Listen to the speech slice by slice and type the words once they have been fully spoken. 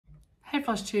Hey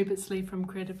FLOSSTUBE, it's Leigh from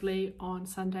Creative Leigh on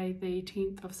Sunday the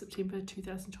 10th of September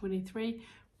 2023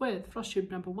 with FLOSSTUBE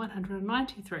number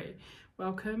 193.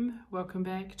 Welcome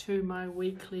back to my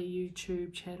weekly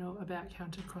YouTube channel about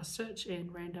counted cross stitch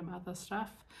and random other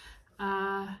stuff.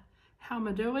 How am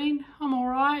I doing? I'm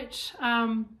alright.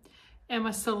 Am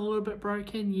I still a little bit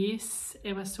broken? Yes.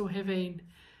 Am I still having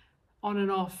on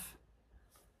and off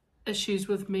issues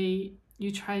with me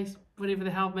whatever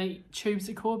the hell me tubes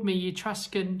are called, me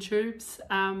Etruscan tubes?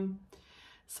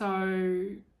 So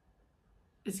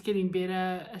it's getting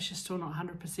better. It's just still not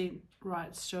 100%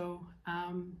 right still.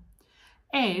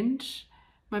 And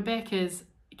my back is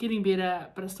getting better,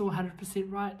 but it's still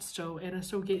 100% right still, and I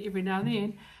still get every now and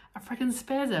then a freaking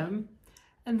spasm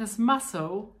in this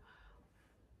muscle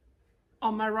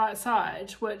on my right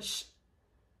side, which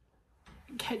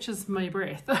catches my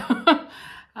breath.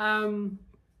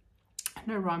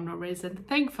 No rhyme, no reason.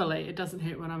 Thankfully, it doesn't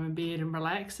hurt when I'm in bed and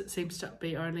relaxed. It seems to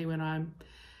be only when I'm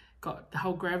got the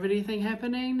whole gravity thing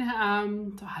happening. So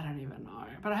I don't even know.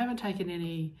 But I haven't taken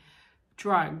any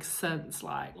drugs since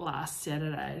like last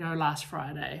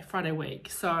Friday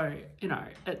week. So, you know,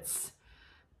 it's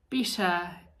better,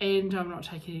 and I'm not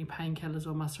taking any painkillers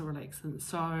or muscle relaxants.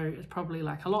 So it's probably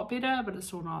like a lot better, but it's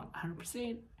still not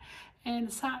 100%, and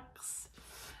it sucks.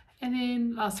 And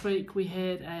then last week we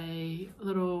had a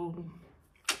little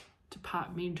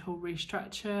departmental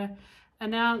restructure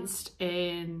announced,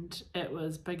 and it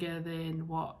was bigger than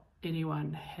what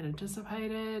anyone had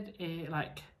anticipated.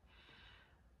 Like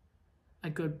a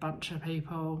good bunch of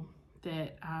people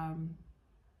that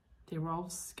their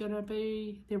roles are gonna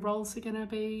be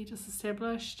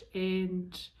disestablished,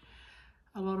 and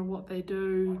a lot of what they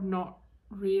do not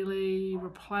really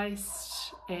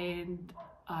replaced, and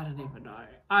I don't even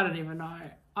know.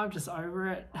 I'm just over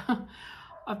it.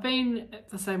 I've been at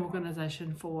the same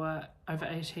organisation for over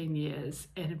 18 years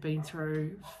and have been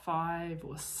through 5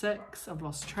 or 6, I've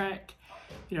lost track,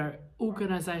 you know,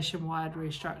 organisation-wide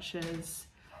restructures,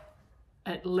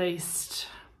 at least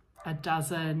a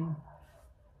dozen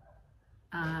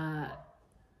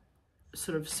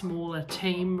sort of smaller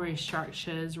team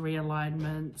restructures,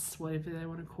 realignments, whatever they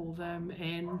want to call them,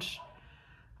 and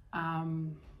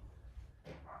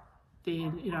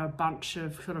then, you know, a bunch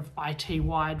of sort of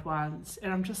IT-wide ones.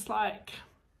 And I'm just like,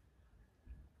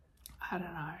 I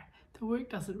don't know, the work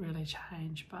doesn't really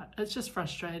change, but it's just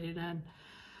frustrating. And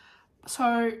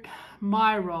so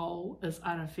my role is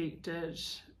unaffected,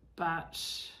 but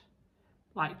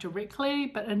like directly,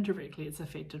 but indirectly it's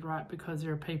affected, right? Because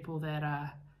there are people that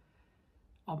are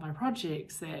on my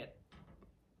projects that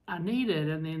are needed,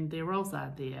 and then their roles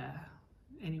aren't there.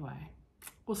 Anyway,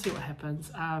 we'll see what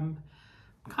happens. I'm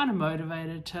kind of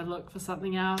motivated to look for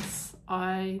something else.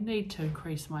 I need to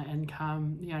increase my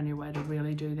income. The only way to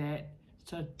really do that is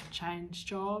to change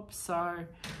jobs. So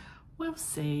we'll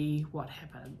see what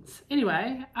happens.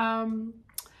 Anyway,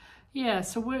 yeah,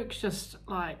 so work's just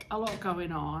like a lot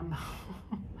going on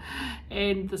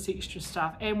and this extra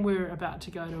stuff, and we're about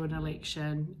to go to an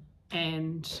election,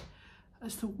 and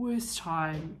it's the worst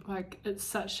time. Like, it's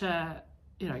such a,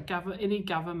 you know, any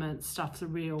government stuff's a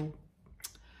real,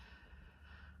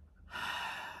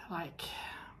 like,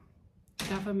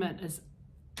 government is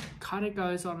kind of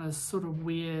goes on a sort of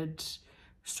weird,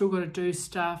 still got to do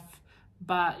stuff,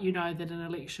 but you know that an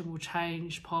election will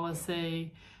change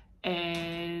policy,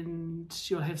 and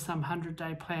you'll have some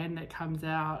 100-day plan that comes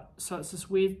out. So it's this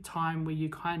weird time where you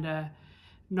kind of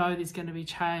know there's going to be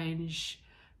change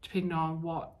depending on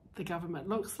what the government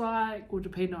looks like, or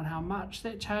depending on how much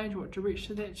that change, what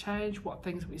direction that change, what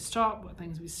things we stop, what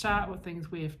things we start, what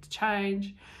things we have to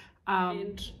change.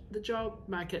 And the job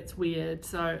market's weird,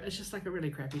 so it's just like a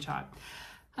really crappy time.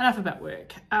 Enough about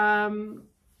work. If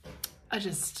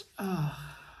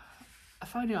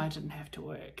only I didn't have to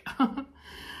work.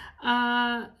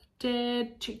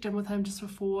 Dad checked in with him just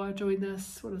before doing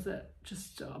this. What is it?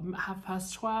 Just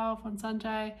 12:30 on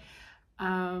Sunday.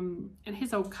 And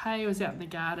he's okay. He was out in the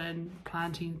garden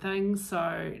planting things,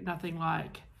 so nothing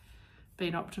like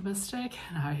being optimistic.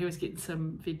 No, he was getting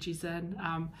some veggies in.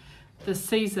 The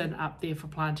season up there for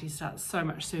planting starts so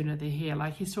much sooner than here.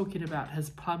 Like, he's talking about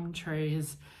his plum tree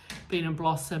has been in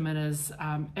blossom, and his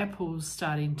apples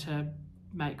starting to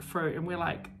make fruit, and we're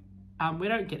like, we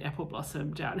don't get apple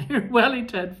blossom down here in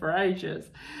Wellington for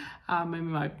ages.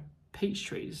 And my peach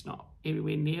tree is not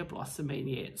anywhere near blossoming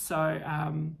yet. So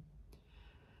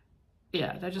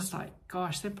yeah, they're just like,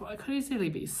 gosh, it could easily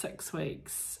be 6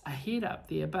 weeks ahead up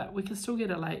there, but we can still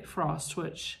get a late frost,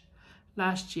 which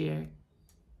last year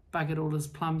buggered all his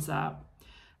plums up.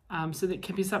 So that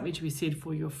can be something to be said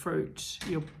for your fruit,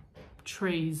 your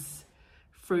trees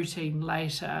fruiting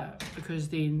later, because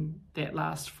then that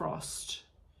last frost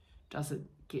doesn't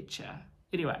get you.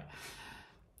 Anyway,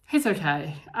 he's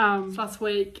okay. Last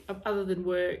week, other than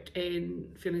work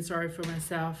and feeling sorry for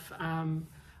myself, I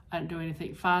didn't do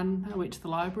anything fun. I went to the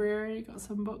library, got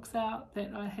some books out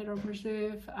that I had on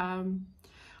reserve. I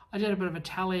did a bit of a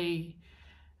tally.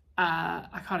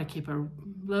 I kind of keep a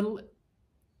little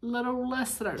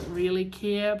list. I don't really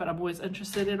care, but I'm always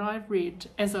interested. And I've read,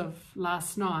 as of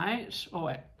last night,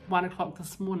 or at 1 o'clock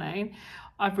this morning,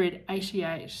 I've read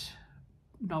 88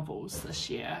 novels this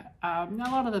year. Now a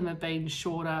lot of them have been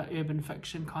shorter urban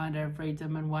fiction, kind of read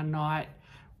them in one night,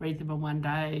 read them in one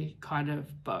day kind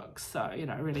of books. So, you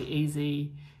know, really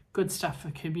easy, good stuff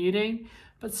for commuting.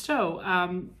 But still,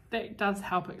 that does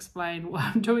help explain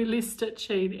why I'm doing less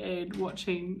stitching and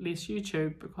watching less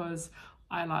YouTube, because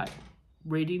I like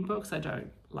reading books. I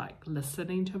don't like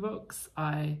listening to books.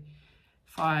 I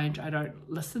find I don't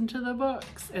listen to the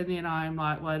books, and then I'm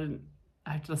like, well,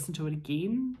 I have to listen to it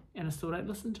again, and I still don't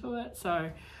listen to it. So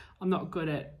I'm not good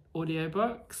at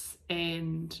audiobooks,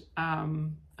 and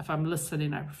if I'm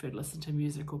listening, I prefer to listen to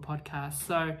music or podcasts.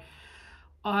 So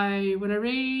when I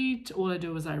read, all I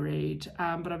do is I read,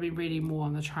 but I've been reading more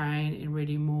on the train and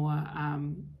reading more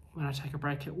when I take a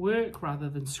break at work rather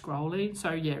than scrolling.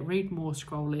 So yeah, read more,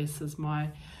 scroll less is my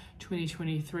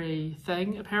 2023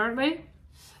 thing, apparently.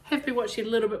 Have been watching a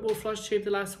little bit more FLOSSTUBE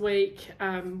the last week.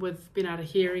 We've been able to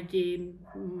hear again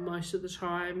most of the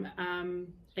time.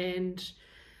 And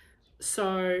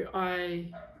so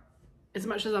as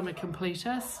much as I'm a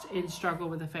completist and struggle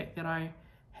with the fact that I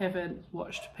haven't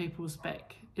watched people's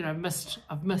back, you know,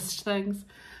 I've missed things,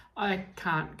 I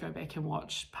can't go back and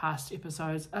watch past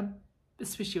episodes,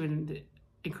 especially when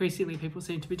increasingly people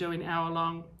seem to be doing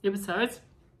hour-long episodes.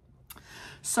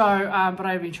 So, but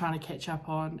I've been trying to catch up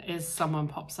on, as someone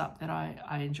pops up that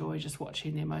I enjoy, just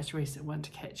watching their most recent one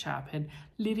to catch up and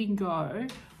letting go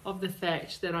of the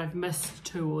fact that I've missed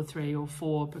 2 or 3 or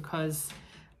 4, because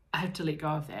I have to let go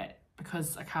of that,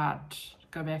 because I can't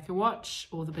go back and watch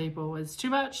all the people. It's too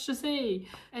much to see.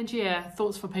 And yeah,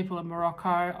 thoughts for people in Morocco.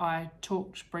 I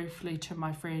talked briefly to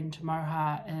my friend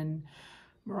Moha in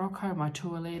Morocco, my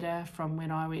tour leader from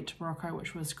when I went to Morocco,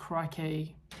 which was,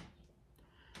 crikey,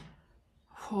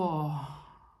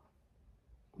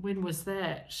 when was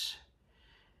that?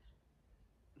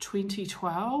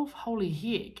 2012? Holy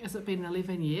heck, has it been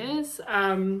 11 years?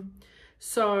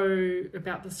 So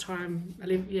about this time,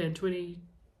 it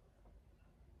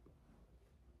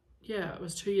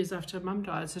was 2 years after Mum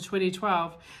died, so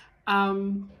 2012.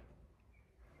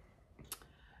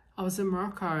 I was in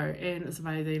Morocco, and it's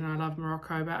amazing. I love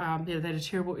Morocco, but they had a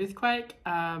terrible earthquake,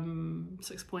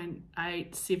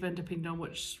 6.8, 7, depending on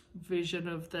which version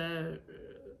of the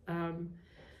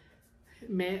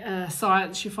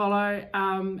science you follow,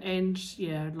 and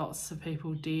yeah, lots of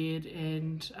people dead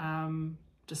and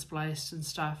displaced and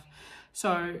stuff.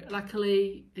 So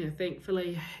luckily,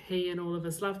 thankfully, he and all of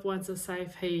his loved ones are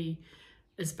safe. He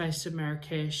is based in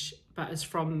Marrakesh, but is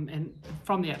from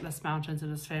the Atlas Mountains,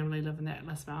 and his family live in the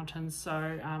Atlas Mountains,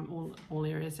 so all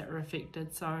areas that were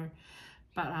affected. So,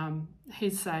 but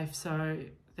he's safe, so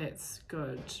that's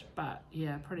good. But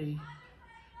yeah, pretty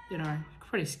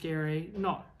scary.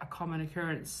 Not a common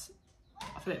occurrence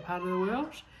for that part of the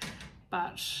world,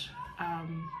 but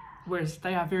whereas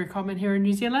they are very common here in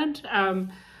New Zealand.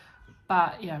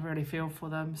 But yeah, I really feel for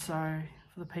them. So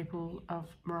for the people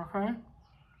of Morocco.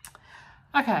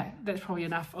 Okay, that's probably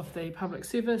enough of the public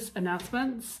service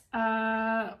announcements.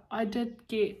 I did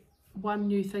get one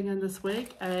new thing in this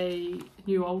week, a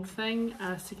new old thing,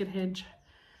 a secondhand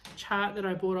chart that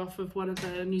I bought off of one of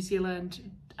the New Zealand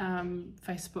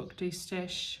Facebook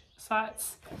de-stash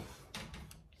sites.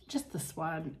 Just this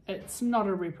one. It's not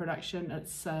a reproduction,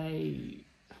 it's I'm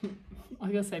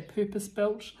gonna say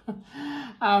purpose-built.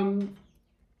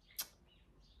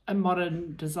 A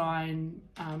modern design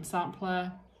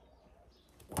sampler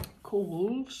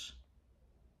called,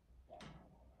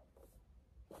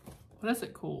 what is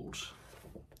it called?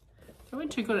 They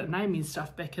weren't too good at naming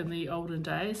stuff back in the olden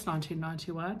days,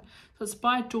 1991. So it's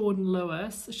by Dawn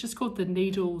Lewis. It's just called the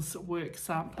Needles Work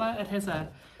Sampler. It has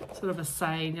a sort of a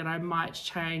saying that I might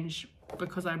change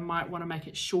because I might want to make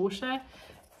it shorter.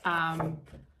 To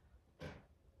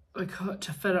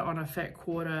fit it on a fat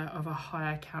quarter of a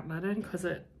higher count linen, because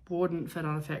it wouldn't fit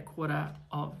on a fat quarter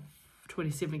of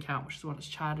 27 count, which is what it's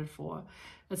charted for.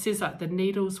 It says like, the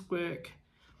needles work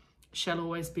shall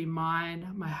always be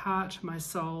mine, my heart, my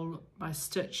soul, my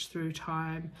stitch through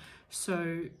time.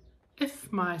 So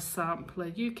if my sampler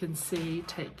you can see,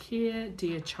 take care,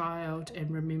 dear child,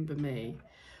 and remember me.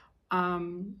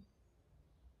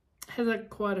 has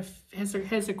quite a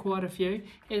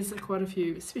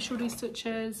few specialty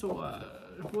stitches or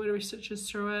embroidery stitches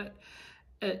through it.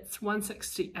 It's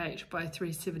 168 by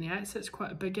 378, so it's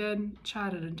quite a big one.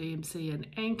 Charted in DMC and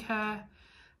Anchor,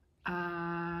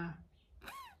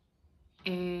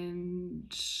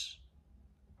 and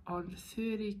on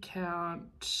 30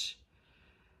 count.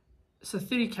 So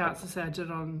 30 counts, I say I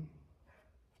did on,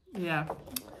 yeah.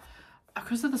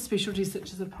 Because of the specialty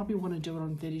stitches, I'd probably want to do it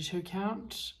on 32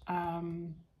 count,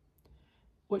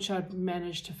 which I'd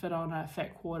managed to fit on a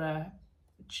fat quarter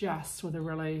just with a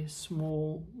really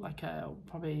small, like a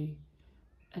probably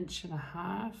 1.5 inch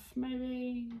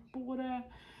maybe border.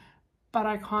 But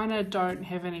I kind of don't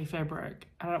have any fabric.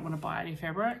 I don't want to buy any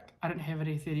fabric. I don't have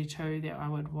any 32 that I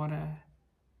would want to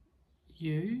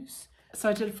use. So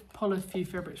I did pull a few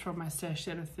fabrics from my stash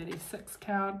that are 36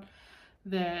 count.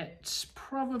 That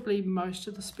probably most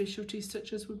of the specialty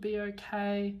stitches would be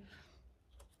okay.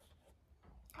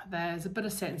 There's a bit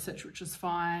of satin stitch, which is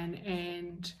fine,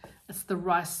 and it's the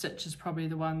rice stitch is probably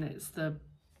the one that's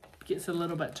gets a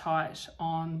little bit tight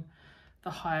on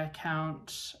the higher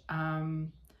count.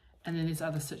 And then there's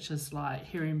other stitches like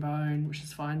herringbone, which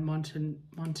is fine,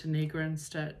 Montenegrin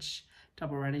stitch,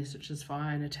 double running stitch is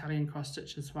fine, Italian cross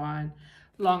stitch is fine,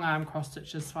 long arm cross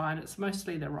stitch is fine. It's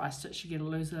mostly the rice stitch you're going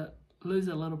to lose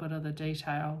a little bit of the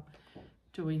detail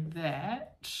doing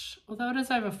that, although it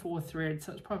is over 4 threads,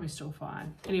 so it's probably still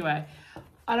fine. Anyway,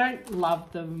 I don't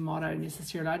love the motto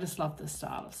necessarily, I just love the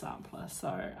style of sampler, so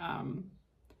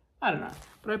I don't know.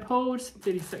 But I pulled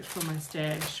 36 from my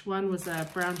stash. One was a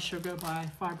Brown Sugar by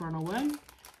Fibre on a Whim,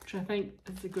 which I think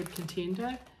is a good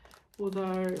contender,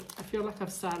 although I feel like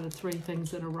I've started 3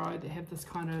 things in a row that have this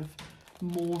kind of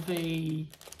mauvey,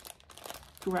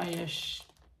 greyish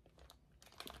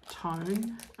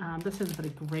tone. This has a bit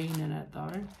of green in it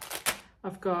though.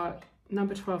 I've got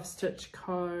number 12 Stitch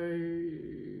Co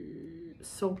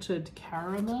Salted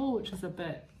Caramel, which is a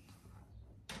bit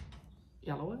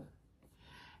yellower.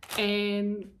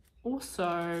 And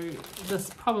also, this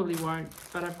probably won't,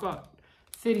 but I've got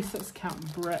 36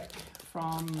 count Brick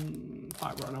from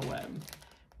Fibre on a Whim,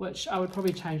 which I would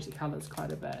probably change the colours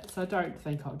quite a bit. So I don't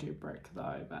think I'll do Brick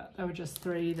though, but they were just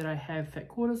 3 that I have fat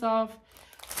quarters of.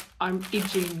 I'm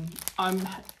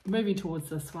moving towards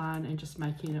this one and just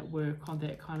making it work on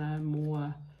that kind of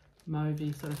more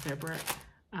mauvey sort of fabric.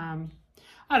 I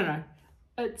don't know.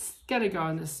 It's going to go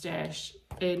in the stash,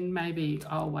 and maybe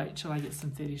I'll wait till I get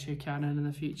some 32 count in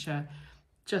the future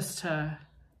just to,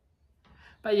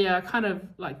 but yeah, I kind of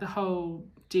like the whole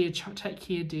take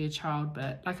care dear child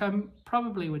bit. Like I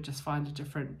probably would just find a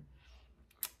different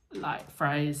like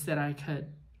phrase that I could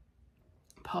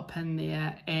pop in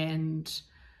there and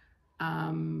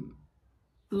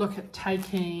look at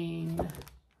taking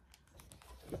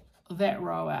that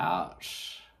row out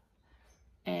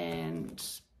and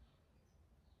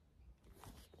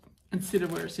instead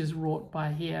of where it says wrought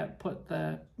by here, put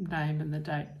the name and the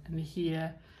date in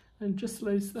here and just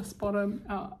lose this bottom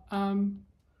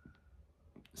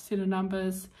set of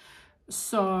numbers.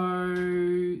 So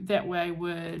that way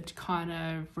would kind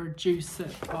of reduce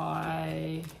it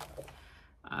by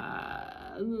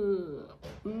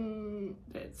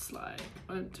that's like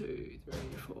 1, 2, 3,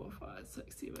 4, 5,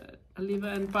 6, 7,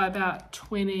 11 by about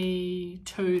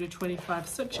 22 to 25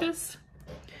 stitches,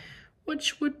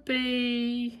 which would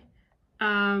be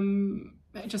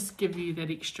just give you that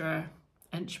extra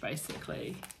inch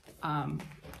basically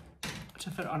to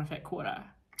fit on a fat quarter.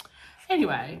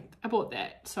 Anyway, I bought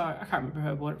that, so I can't remember who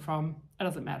I bought it from. It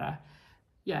doesn't matter.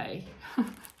 Yay.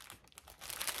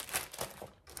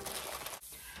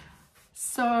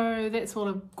 So that's all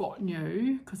I've got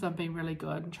new because I've been really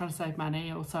good. I'm trying to save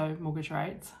money, also mortgage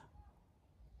rates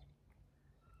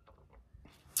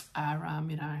are,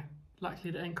 you know,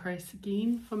 likely to increase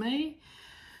again for me.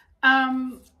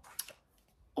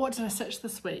 What did I stitch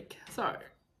this week? So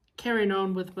carrying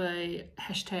on with the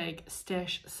hashtag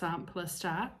stash sampler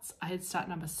starts, I had start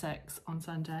number 6 on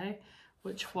Sunday,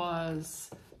 which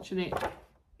was Jeanette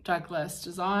Douglas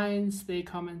Designs, the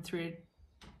common thread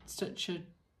stitcher.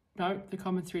 No, the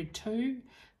common thread 2.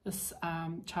 This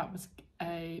chart was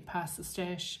a pass the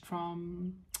stash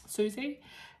from Susie,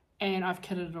 and I've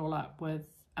kitted it all up with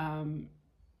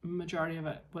majority of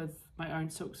it with my own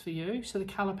Silks for You. So the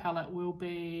colour palette will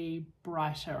be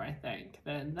brighter, I think,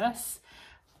 than this.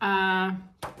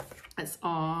 It's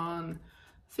on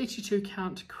 32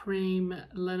 count cream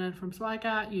linen from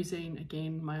Zweigart, using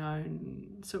again my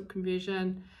own silk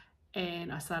conversion,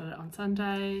 and I started it on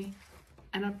Sunday.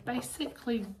 And I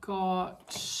basically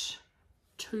got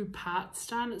 2 parts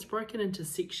done. It's broken into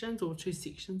sections, or 2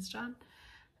 sections done.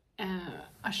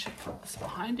 I should put this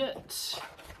behind it.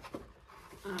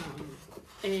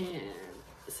 And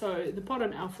so the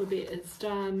bottom alphabet is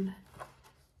done,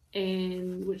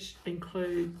 and which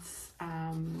includes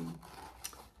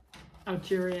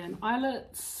Algerian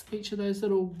eyelets. Each of those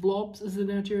little blobs is an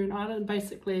Algerian eyelet.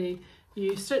 Basically,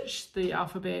 you stitch the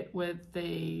alphabet with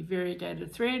the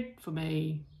variegated thread. For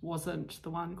me, wasn't the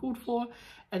one called for,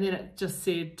 and then it just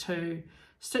said to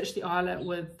stitch the eyelet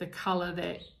with the colour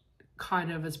that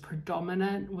kind of is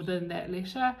predominant within that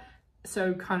letter.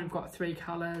 So kind of got three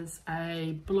colours,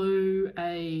 a blue,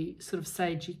 a sort of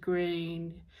sagey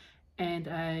green, and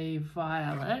a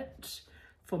violet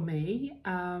for me.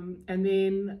 And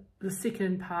then the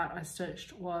second part I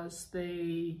stitched was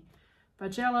the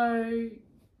Bargello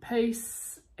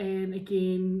piece, and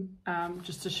again,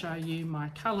 just to show you my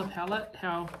colour palette,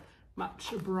 how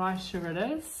much brighter it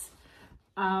is.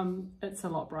 It's a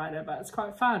lot brighter, but it's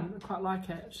quite fun. I quite like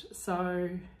it. So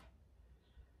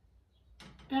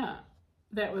yeah,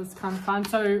 that was kind of fun.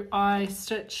 So I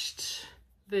stitched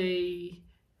the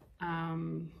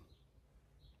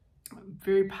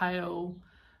very pale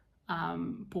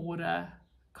border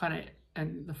kind of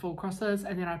in the full crosses,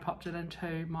 and then I popped it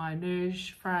into my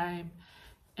Nerge frame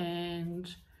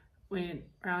and went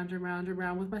round and round and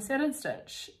round with my satin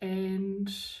stitch.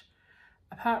 And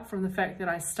apart from the fact that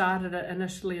I started it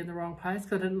initially in the wrong place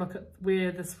because I didn't look at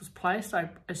where this was placed, I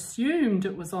assumed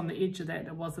it was on the edge of that, and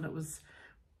it wasn't. It was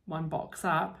one box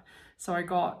up. So I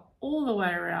got all the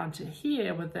way around to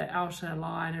here with the outer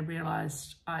line and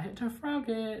realized I had to frog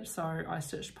it, so I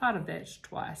stitched part of that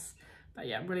twice. But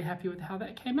yeah, I'm really happy with how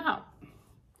that came out.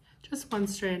 Just one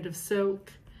strand of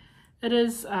silk. It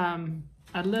is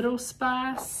a little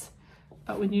sparse,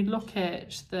 but when you look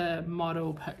at the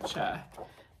model picture,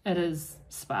 it is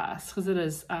sparse because it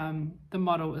is the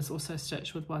model is also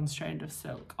stitched with one strand of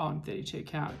silk on 32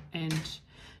 count, and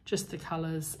just the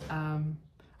colors.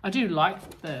 I do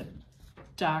like the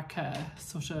darker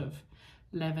sort of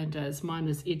lavenders. Mine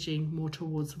is edging more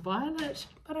towards violet,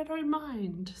 but I don't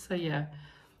mind. So yeah,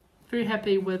 very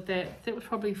happy with that. That was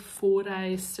probably 4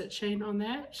 days stitching on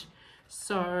that,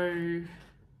 so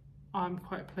I'm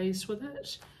quite pleased with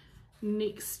it.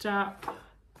 Next up,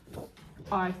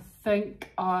 I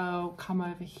think I'll come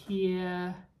over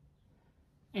here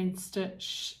and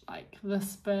stitch like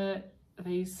this bit,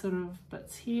 these sort of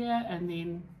bits here, and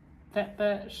then that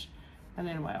bit, and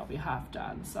then away I'll be half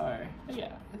done. So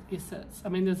yeah, I guess it's, I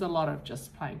mean, there's a lot of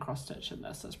just plain cross stitch in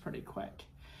this. It's pretty quick.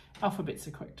 Alphabets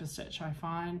are quick to stitch, I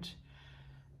find.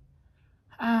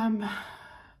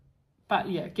 But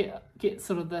yeah, get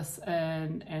sort of this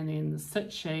in, and then the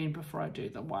stitching before I do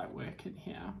the white work in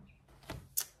here.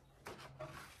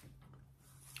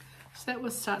 So that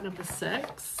was start number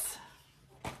 6.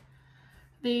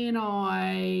 Then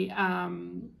I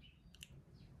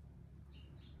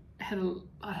had a,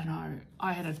 I don't know,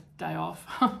 I had a day off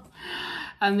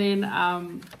and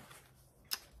then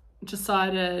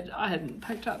decided I hadn't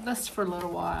picked up this for a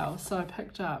little while, so I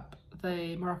picked up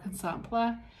the Moroccan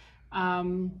Sampler.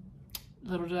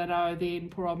 Little did I know then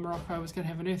poor old Morocco was going to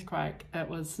have an earthquake. It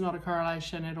was not a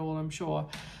correlation at all, I'm sure.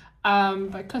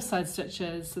 But Cliffside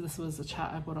Stitches, so this was a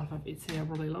chart I bought off of Etsy a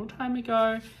really long time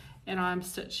ago, and I'm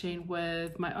stitching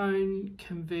with my own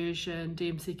conversion,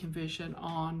 DMC conversion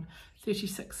on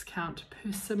 36 count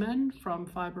Persimmon from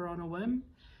Fibre on a Whim.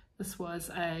 This was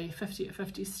a 50 at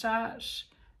 50 start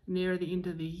near the end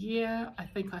of the year. I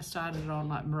think I started on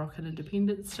like Moroccan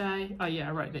Independence Day. Oh yeah,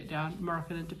 I wrote that down,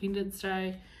 Moroccan Independence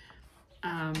Day,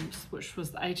 which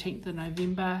was the 18th of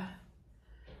November.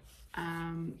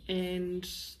 And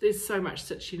there's so much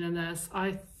stitching in this.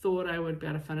 I thought I would be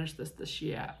able to finish this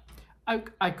year.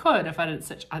 I could if I didn't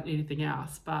stitch anything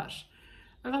else, but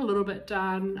I got a little bit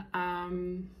done.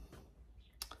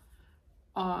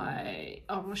 I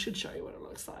should show you what it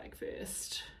looks like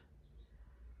first.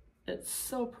 It's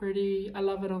so pretty. I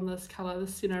love it on this colour.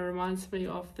 This, you know, reminds me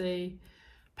of the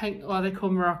pink, or they call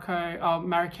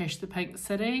Marrakesh the Pink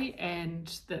City, and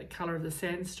the colour of the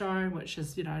sandstone, which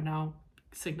is, you know, now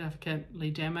significantly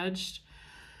damaged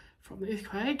from the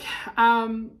earthquake.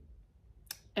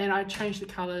 And I changed the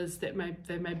colours. They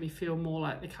made me feel more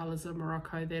like the colours of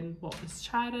Morocco than what was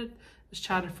charted. It was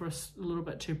charted for a little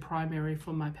bit too primary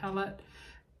for my palette.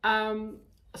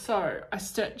 So I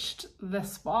stitched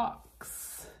this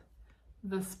box,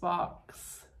 this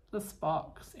box, this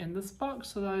box, and this box.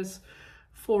 So those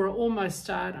 4 are almost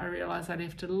done. I realised I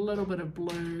left a little bit of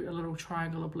blue, a little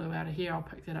triangle of blue out of here. I'll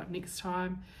pick that up next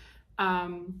time.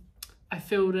 I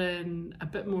filled in a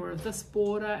bit more of this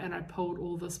border, and I pulled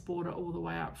all this border all the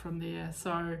way up from there.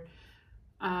 So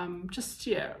just,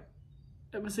 yeah,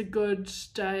 it was a good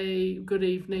day, good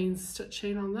evening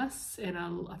stitching on this, and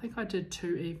I think I did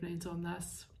 2 evenings on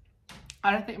this.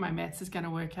 I don't think my maths is going to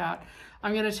work out.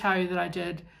 I'm going to tell you that I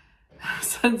did,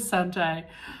 since Sunday,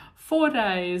 4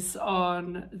 days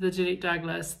on the Jeanette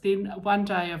Douglas, then 1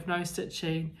 day of no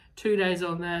stitching, 2 days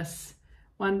on this,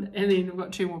 and then we've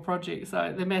got 2 more projects.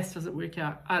 So the maths doesn't work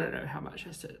out. I don't know how much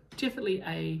I stitched. Definitely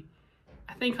I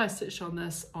think I stitched on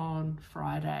this on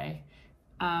Friday.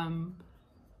 I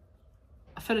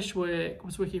finished work,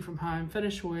 was working from home,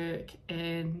 finished work,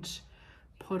 and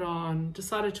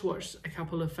decided to watch a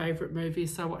couple of favourite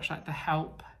movies. So I watched like The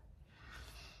Help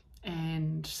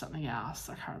and something else,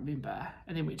 I can't remember,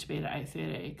 and then went to bed at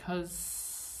 8:30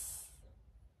 because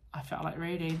I felt like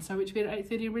reading. So I went to bed at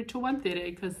 8:30 and read till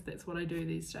 1:30 because that's what I do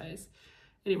these days.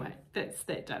 Anyway, that's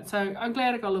that done. So I'm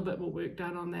glad I got a little bit more work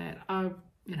done on that.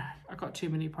 You know, I got too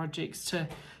many projects to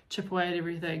chip away at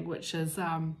everything, which is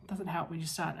doesn't help when you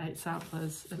start 8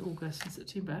 samplers in August and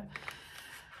September.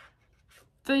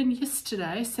 Then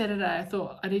yesterday, Saturday, I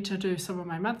thought I need to do some of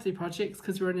my monthly projects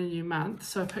because we're in a new month.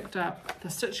 So I picked up the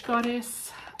Stitch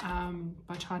Goddess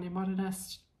by Tiny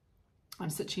Modernist. I'm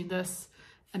stitching this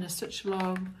in a stitch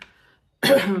along,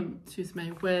 excuse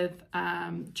me, with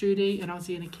Judy, an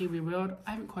Aussie in a Kiwi world.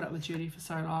 I haven't caught up with Judy for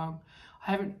so long.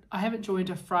 I haven't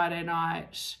joined a Friday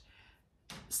night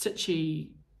stitchy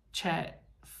chat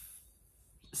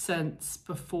since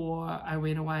before I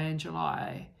went away in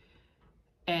July,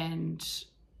 and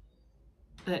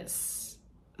that's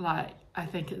like, I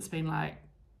think it's been like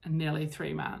nearly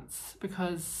 3 months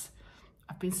because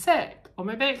I've been sick or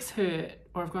my back's hurt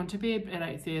or I've gone to bed at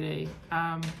 8:30.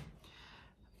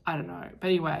 I don't know, but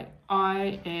anyway,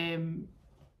 I am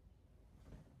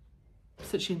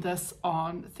stitching this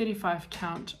on 35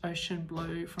 count ocean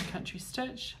blue from Country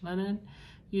Stitch linen,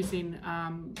 using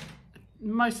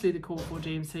mostly the Call for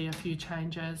DMC, a few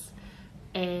changes.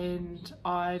 And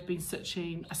I've been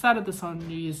stitching, I started this on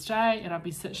New Year's Day, and I've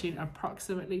been stitching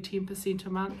approximately 10% a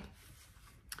month.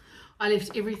 I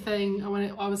left everything,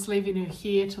 I was leaving her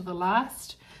here to the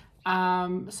last.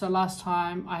 So last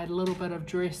time I had a little bit of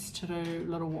dress to do, a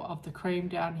little of the cream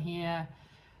down here,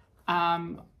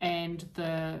 and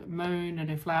the moon and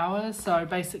her flowers. So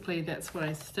basically that's what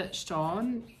I stitched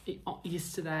on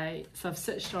yesterday. So I've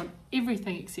stitched on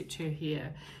everything except her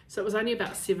hair. So it was only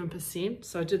about 7%.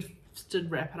 So I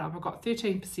did wrap it up. I've got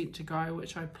 13% to go,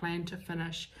 which I plan to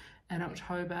finish in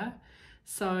October.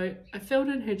 So I filled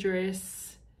in her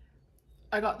dress.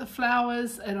 I got the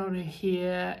flowers in on her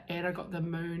hair, and I got the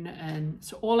moon in.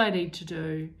 So all I need to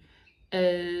do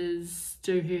is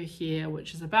do her hair,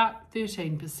 which is about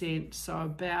 13%, so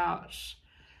about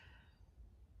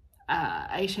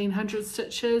 1800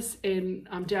 stitches, and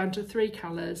I'm down to 3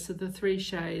 colours, so the 3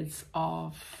 shades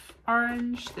of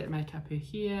orange that make up her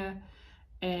hair,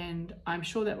 and I'm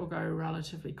sure that will go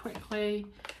relatively quickly.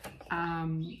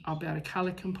 I'll be able to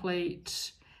colour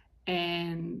complete,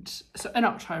 and so in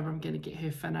October I'm going to get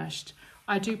her finished.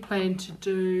 I do plan to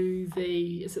do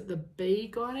the, is it the Bee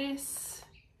Goddess?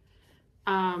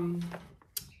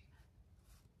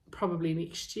 Probably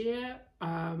next year.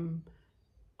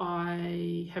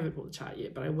 I haven't bought the chart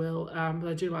yet, but I will. But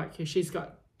I do like her. She's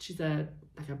a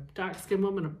like a dark skinned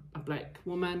woman, a black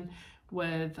woman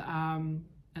with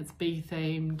it's bee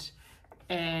themed,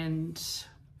 and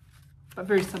a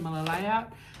very similar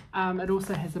layout. It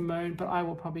also has a moon, but I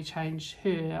will probably change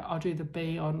her. I'll do the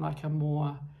bee on like a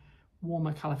more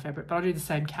warmer colour fabric, but I'll do the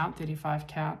same count, 35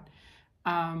 count.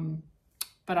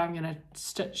 But I'm going to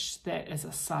stitch that as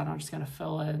a sun. I'm just going to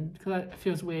fill in because it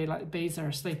feels weird, like the bees are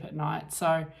asleep at night.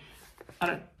 So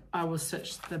I will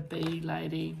stitch the bee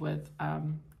lady with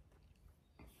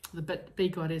the bee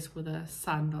goddess with a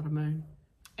sun, not a moon.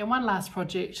 And one last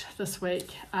project this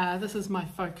week. This is my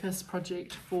focus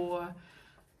project for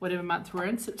whatever month we're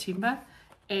in, September.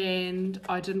 And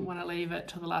I didn't want to leave it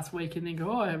till the last week and then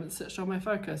go, oh, I haven't stitched on my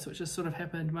focus, which has sort of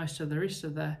happened most of the rest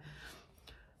of the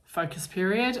focus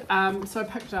period. So I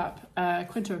picked up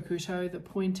Quinto Acuto, the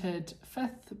pointed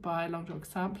 5th by Long Dog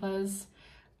Samplers,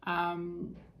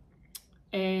 and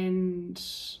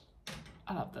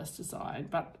I love this design,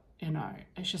 but you know,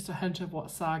 it's just a hint of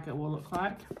what Saga will look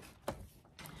like.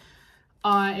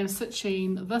 I am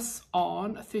stitching this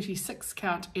on 36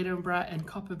 count Edinburgh and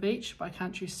Copper Beech by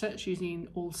Country Stitch, using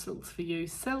All Silks for You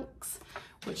silks,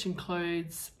 which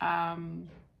includes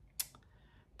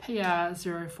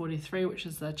PR043, which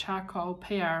is the charcoal,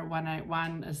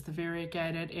 PR181 is the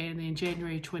variegated, and then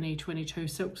January 2022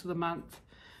 silks of the month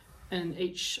in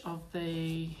each of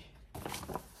the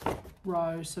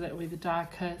rows. So that will be the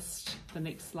darkest, the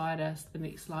next lightest, the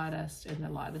next lightest, and the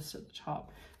lightest at the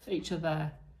top. So each of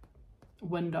the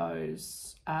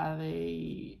windows are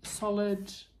the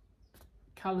solid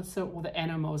colour silk, or the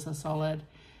animals are solid,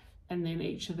 and then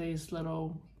each of these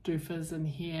little doofers in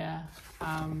here.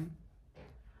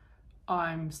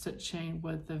 I'm stitching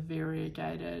with the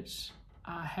variegated.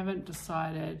 I haven't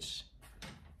decided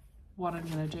what I'm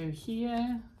going to do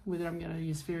here, whether I'm going to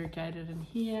use variegated in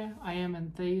here. I am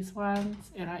in these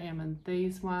ones and I am in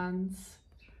these ones,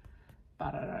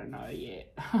 but I don't know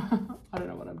yet. I don't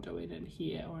know what I'm doing in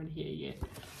here or in here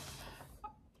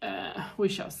yet. We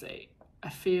shall see. I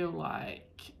feel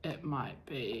like it might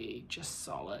be just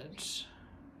solid.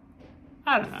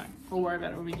 I don't know. We'll worry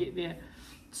about it when we get there.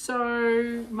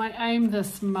 So my aim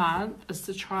this month is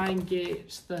to try and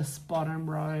get this bottom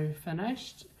row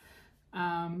finished.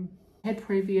 I had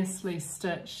previously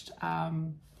stitched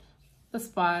this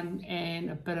one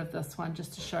and a bit of this one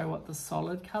just to show what the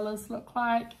solid colours look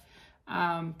like.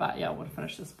 But yeah, I want to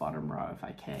finish this bottom row if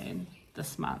I can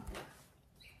this month.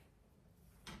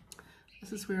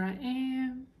 This is where I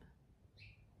am.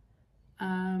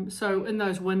 So in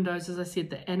those windows, as I said,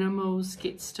 the animals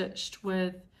get stitched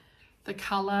with the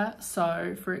colour.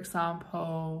 So for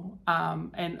example,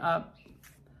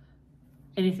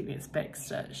 anything that's back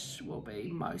stitched will be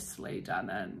mostly done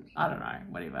in, I don't know,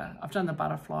 whatever. I've done the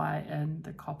butterfly and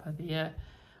the copper there.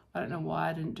 I don't know why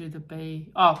I didn't do the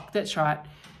bee. Oh, that's right.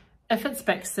 If it's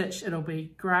back stitched, it'll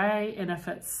be grey, and if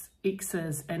it's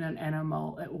X's in an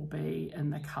animal, it will be in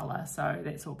the colour. So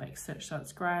that's all back stitched, so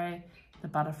it's grey. The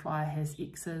butterfly has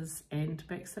X's and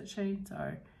back stitching,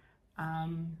 so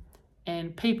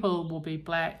and people will be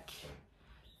black.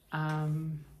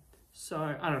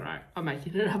 So I don't know, I'm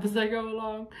making it up as I go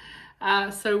along.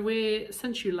 So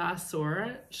since you last saw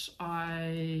it,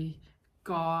 I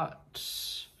got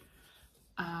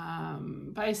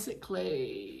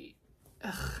basically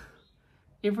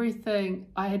everything.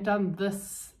 I had done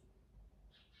this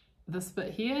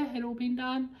bit here had all been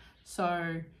done,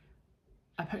 so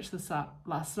I picked this up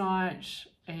last night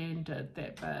and did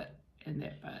that bit and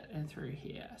that bit and through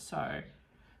here. So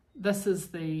this is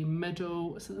the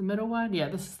middle, is it the middle one? Yeah,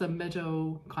 this is the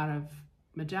middle kind of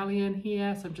medallion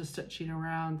here, so I'm just stitching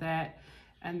around that.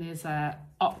 And there's a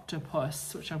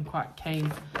octopus, which I'm quite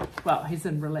keen, well, he's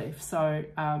in relief, so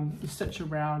you stitch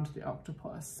around the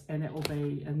octopus and it will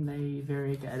be in the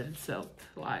variegated silk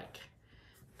like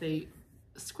the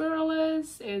squirrel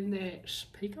is and that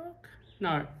peacock.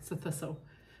 No, it's a thistle.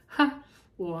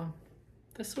 Or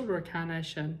thistle or a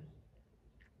carnation.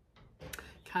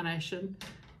 Carnation.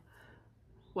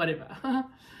 Whatever.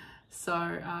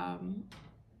 So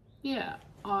yeah,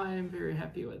 I'm very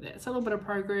happy with that. It's a little bit of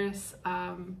progress.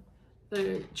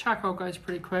 The charcoal goes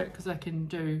pretty quick because I can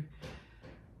do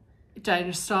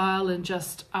Danish style and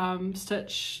just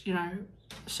stitch, you know,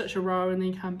 stitch a row and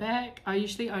then come back. I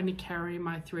usually only carry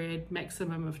my thread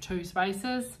maximum of 2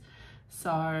 spaces.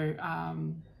 So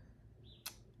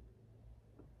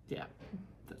yeah,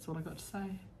 that's all I got to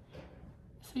say.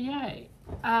 So yay.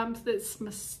 So that's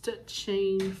my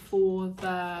stitching for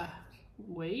the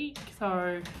week.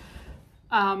 So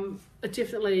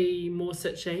definitely more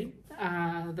stitching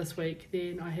this week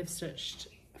than I have stitched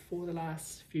for the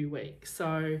last few weeks.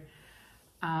 So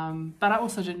but I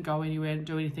also didn't go anywhere and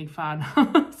do anything fun.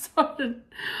 So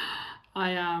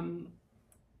I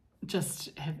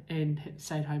just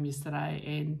stayed home yesterday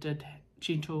and did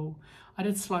gentle, I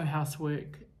did slow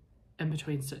housework in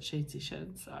between stitching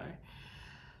sessions. So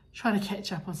trying to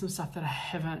catch up on some stuff that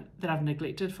I've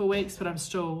neglected for weeks, but I'm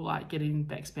still like getting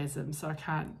back spasms, so I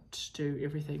can't do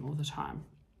everything all the time.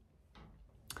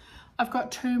 I've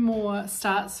got 2 more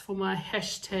starts for my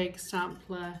hashtag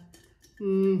sampler,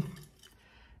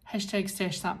 hashtag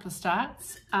stash sampler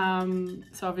starts.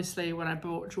 So obviously when I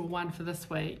draw one for this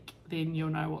week, then you'll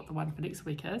know what the one for next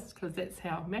week is, because that's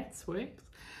how maths works.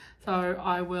 So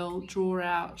I will draw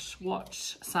out what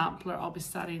sampler I'll be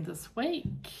starting this week.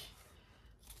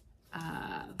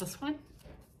 This one,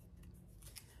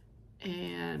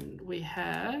 and we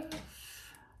have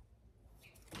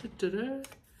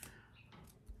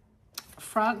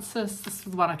Francis, this is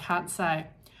the one I can't say,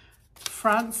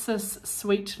 Francis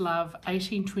Sweet Love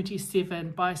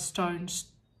 1827 by Stone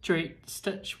Street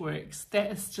Stitchworks.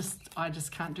 That is just, I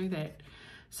just can't do that.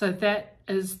 So that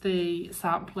is the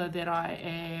sampler that I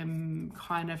am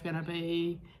kind of going to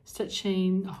be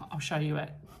stitching. Oh, I'll show you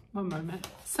it. One moment.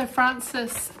 So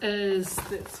Francis is,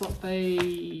 that's what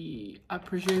I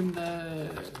presume the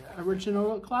original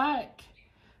look like.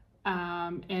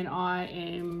 And I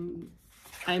am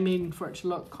aiming for it to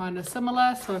look kind of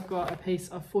similar. So I've got a piece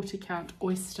of 40 count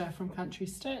oyster from Country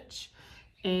Stitch.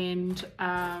 And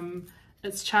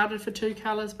it's charted for 2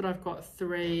 colours, but I've got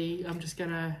 3. I'm just going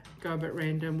to go a bit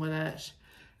random with it.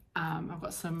 I've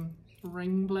got some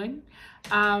ring bling.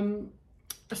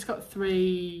 It's got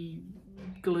 3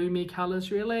 gloomy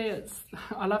colours really.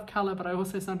 I love colour, but I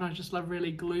also sometimes just love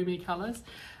really gloomy colours.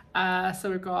 So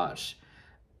we've got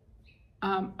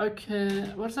Okefenokee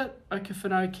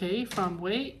from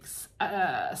Weeks,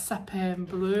 Sapam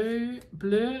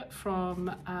Bleu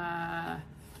from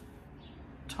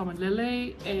Tom and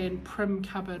Lily, and Prim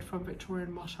Cupboard from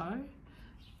Victorian Motto.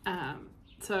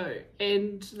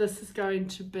 And this is going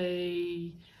to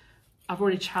be, I've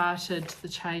already charted the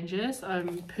changes.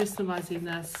 I'm personalising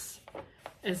this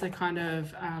as a kind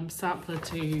of sampler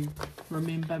to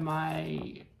remember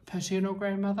my paternal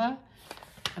grandmother,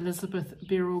 Elizabeth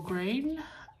Beryl Green,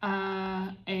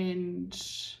 and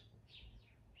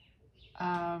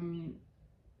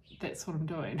that's what I'm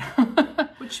doing.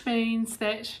 Which means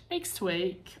that next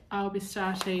week I'll be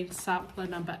starting sampler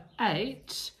number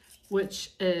 8,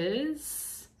 which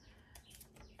is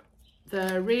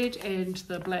the red and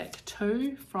the black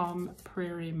 2 from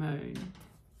Prairie Moon.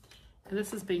 And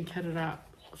this has been kitted up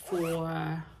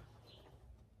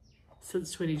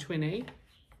since 2020.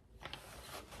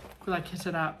 Because I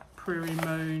kitted up Prairie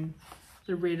Moon,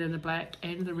 the red and the black,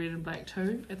 and the red and black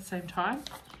 2 at the same time.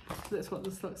 So that's what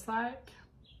this looks like.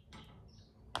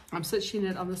 I'm stitching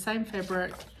it on the same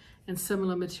fabric and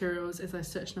similar materials as I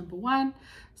stitched number 1.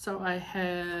 So I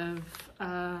have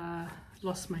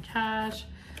lost my card.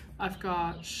 I've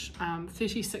got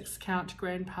 36 count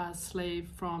grandpa's sleeve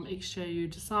from XJU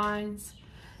Designs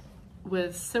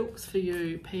with Silks for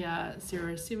You PR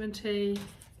 070,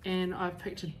 and I've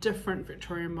picked a different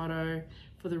Victorian motto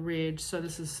for the red. So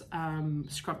this is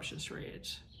Scrumptious Red.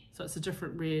 So it's a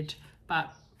different red,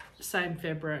 but same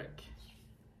fabric,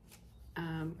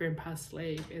 grandpa's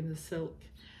sleeve and the silk.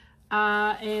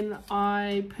 And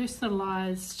I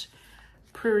personalised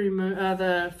Prairie Moon,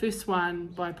 the first one,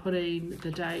 by putting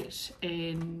the date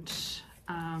and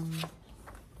I've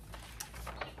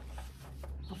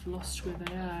lost where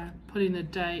they are, putting the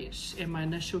date and my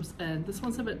initials in. This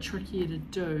one's a bit trickier to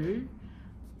do.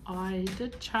 I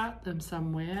did chart them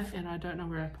somewhere and I don't know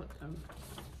where I put them.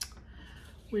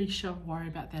 We shall worry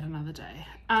about that another day.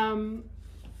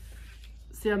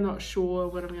 See, I'm not sure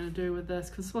what I'm going to do with this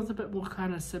because this one's a bit more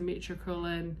kind of symmetrical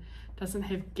and doesn't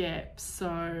have gaps,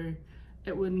 so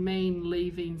it would mean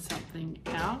leaving something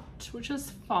out, which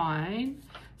is fine.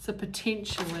 So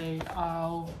potentially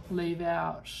I'll leave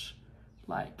out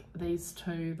like these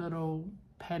 2 little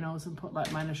panels and put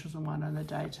like my initials in one and the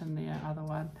date in the other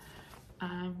one.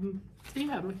 So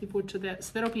yeah, I'm looking forward to that.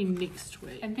 So that'll be next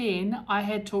week. And then I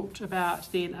had talked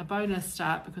about then a bonus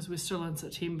start because we're still in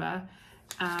September,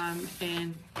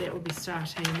 and that will be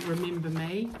starting Remember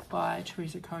Me by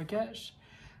Teresa Kogut.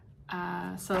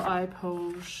 So I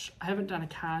haven't done a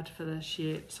card for this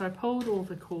yet, so I pulled all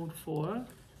the called for,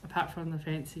 apart from the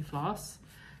fancy floss,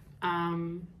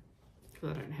 because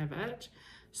I don't have it.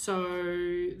 So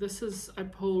this is, I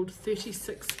pulled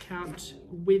 36 count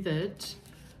Weathered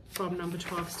from number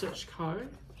 12 Stitch Co.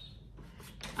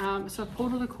 So I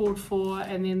pulled all the called for,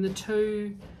 and then the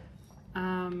 2,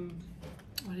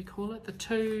 what do you call it?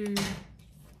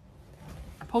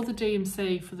 I pulled the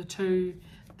DMC for the 2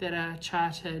 that are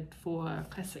charted for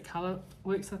Classic Colour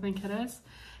Works, I think it is,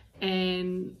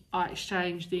 and I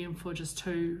exchanged them for just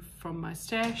 2 from my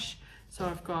stash. So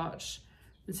I've got,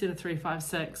 instead of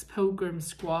 356, Pilgrim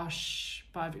Squash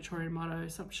by Victorian Motto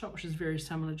shop, which is very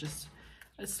similar, just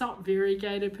it's not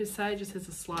variegated per se, just has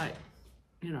a slight,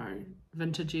 you know,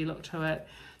 vintagey look to it.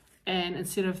 And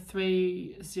instead of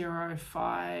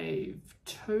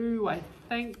 3052, I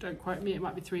think, don't quote me, it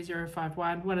might be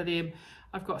 3051, one of them,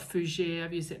 I've got Fougere.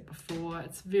 I've used that before.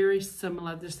 It's very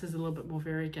similar, just has a little bit more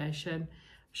variegation.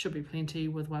 Should be plenty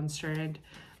with 1 strand.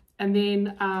 And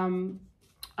then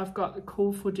I've got the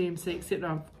call for DMC, except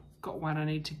I've got one I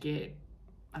need to get.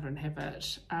 I don't have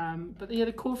it. But yeah,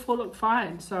 the call for look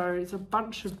fine. So it's a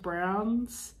bunch of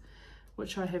browns,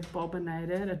 which I have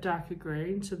bobbinated, a darker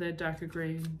green. So they're darker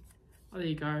green. Oh, there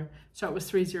you go. So it was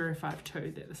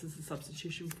 3052 that this is the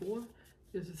substitution for.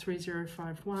 There's a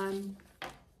 3051.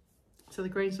 So the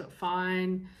greens look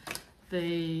fine.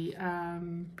 The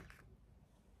I'm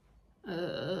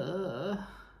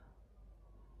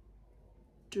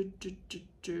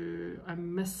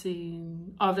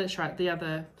missing, oh that's right, the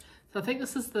other. So I think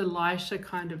this is the lighter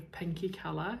kind of pinky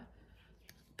colour,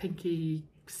 pinky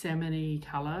salmony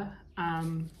colour.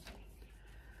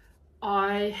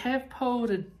 I have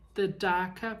pulled the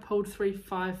darker, pulled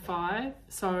 355,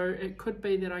 so it could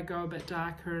be that I go a bit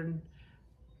darker, and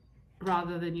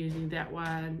rather than using that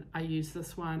one, I use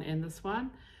this one and this one,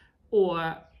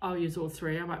 or I'll use all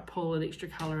 3. I might pull an extra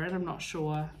colour in. I'm not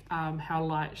sure how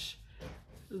light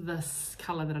this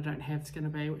colour that I don't have is going to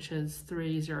be, which is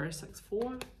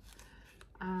 3064.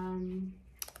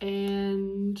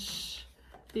 And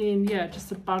then yeah,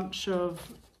 just a bunch of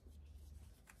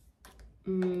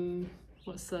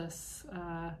what's this,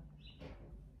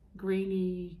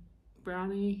 greeny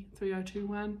brownie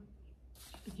 3021,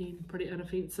 again pretty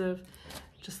inoffensive,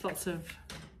 just lots of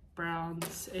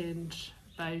browns and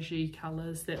beigey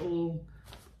colours that all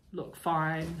look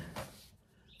fine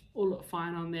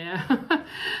on there.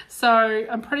 So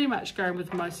I'm pretty much going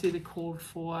with mostly the called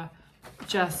for.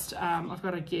 Just I've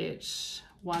got to get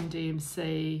one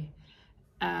DMC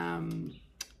and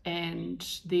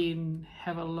then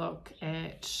have a look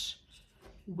at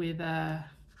whether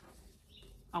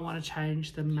I want to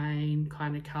change the main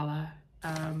kind of colour.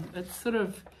 It's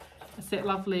that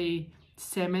lovely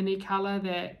salmon-y colour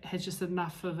that has just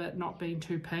enough of it not being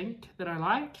too pink that I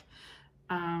like.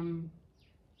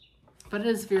 But it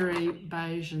is very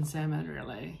beige and salmon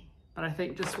really. But I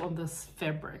think just on this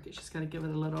fabric, it's just going to give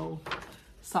it a little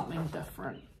something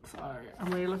different. So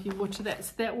I'm really looking forward to that.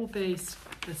 So that will be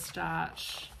the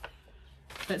start.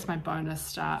 That's my bonus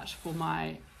start for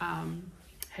my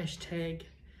hashtag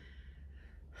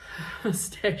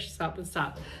stash sampler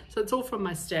start. So it's all from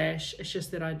my stash. It's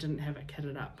just that I didn't have it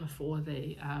kitted up before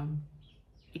the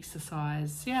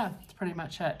exercise. Yeah, that's pretty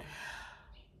much it.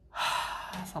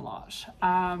 That's a lot.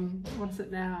 What is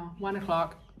it now? 1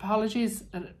 o'clock. Apologies,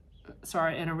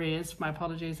 sorry, in arrears. My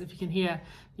apologies if you can hear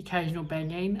the occasional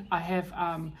banging. I have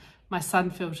my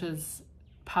sun filters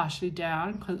partially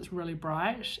down because it's really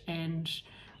bright and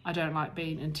I don't like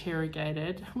being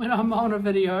interrogated when I'm on a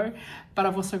video, but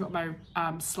I've also got my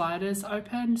sliders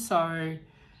open, so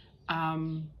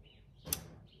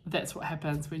that's what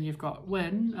happens when you've got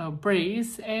wind or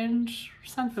breeze and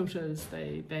sun filters.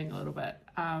 They bang a little bit.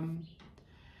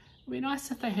 It'd be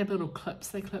nice if they had little clips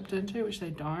they clipped into, which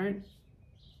they don't.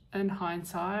 In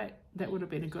hindsight, that would have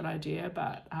been a good idea,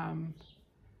 but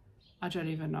I don't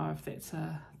even know if that's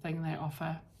a thing they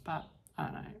offer, but I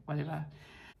don't know, whatever.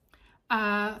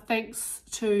 Thanks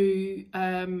to,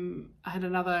 I had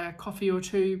another coffee or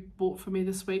two bought for me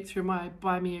this week through my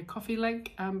Buy Me a Coffee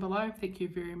link below. Thank you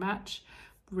very much.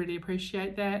 Really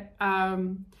appreciate that.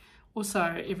 Also,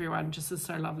 everyone just is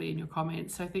so lovely in your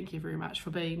comments, so thank you very much for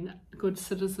being good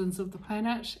citizens of the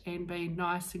planet and being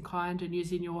nice and kind and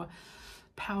using your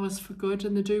powers for good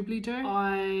in the doobly-doo.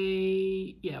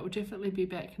 Will definitely be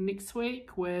back next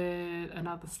week with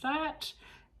another start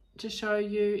to show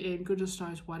you, and goodness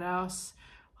knows what else.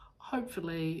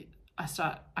 Hopefully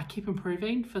I keep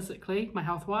improving physically, my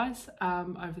health-wise,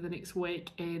 over the next week,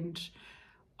 and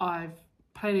I'm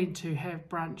planning to have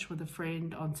brunch with a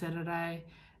friend on Saturday,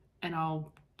 and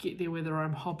I'll get there whether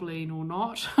I'm hobbling or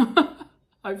not.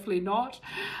 Hopefully not,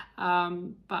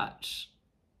 but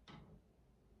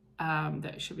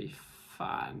that should be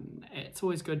fun. It's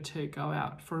always good to go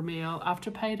out for a meal after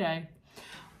payday.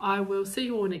 I will see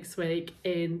you all next week,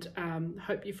 and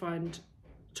hope you find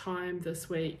time this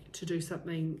week to do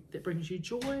something that brings you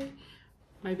joy.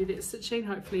 Maybe that's stitching,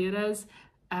 hopefully it is.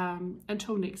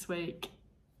 Until next week,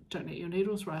 don't let your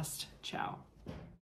needles rust. Ciao.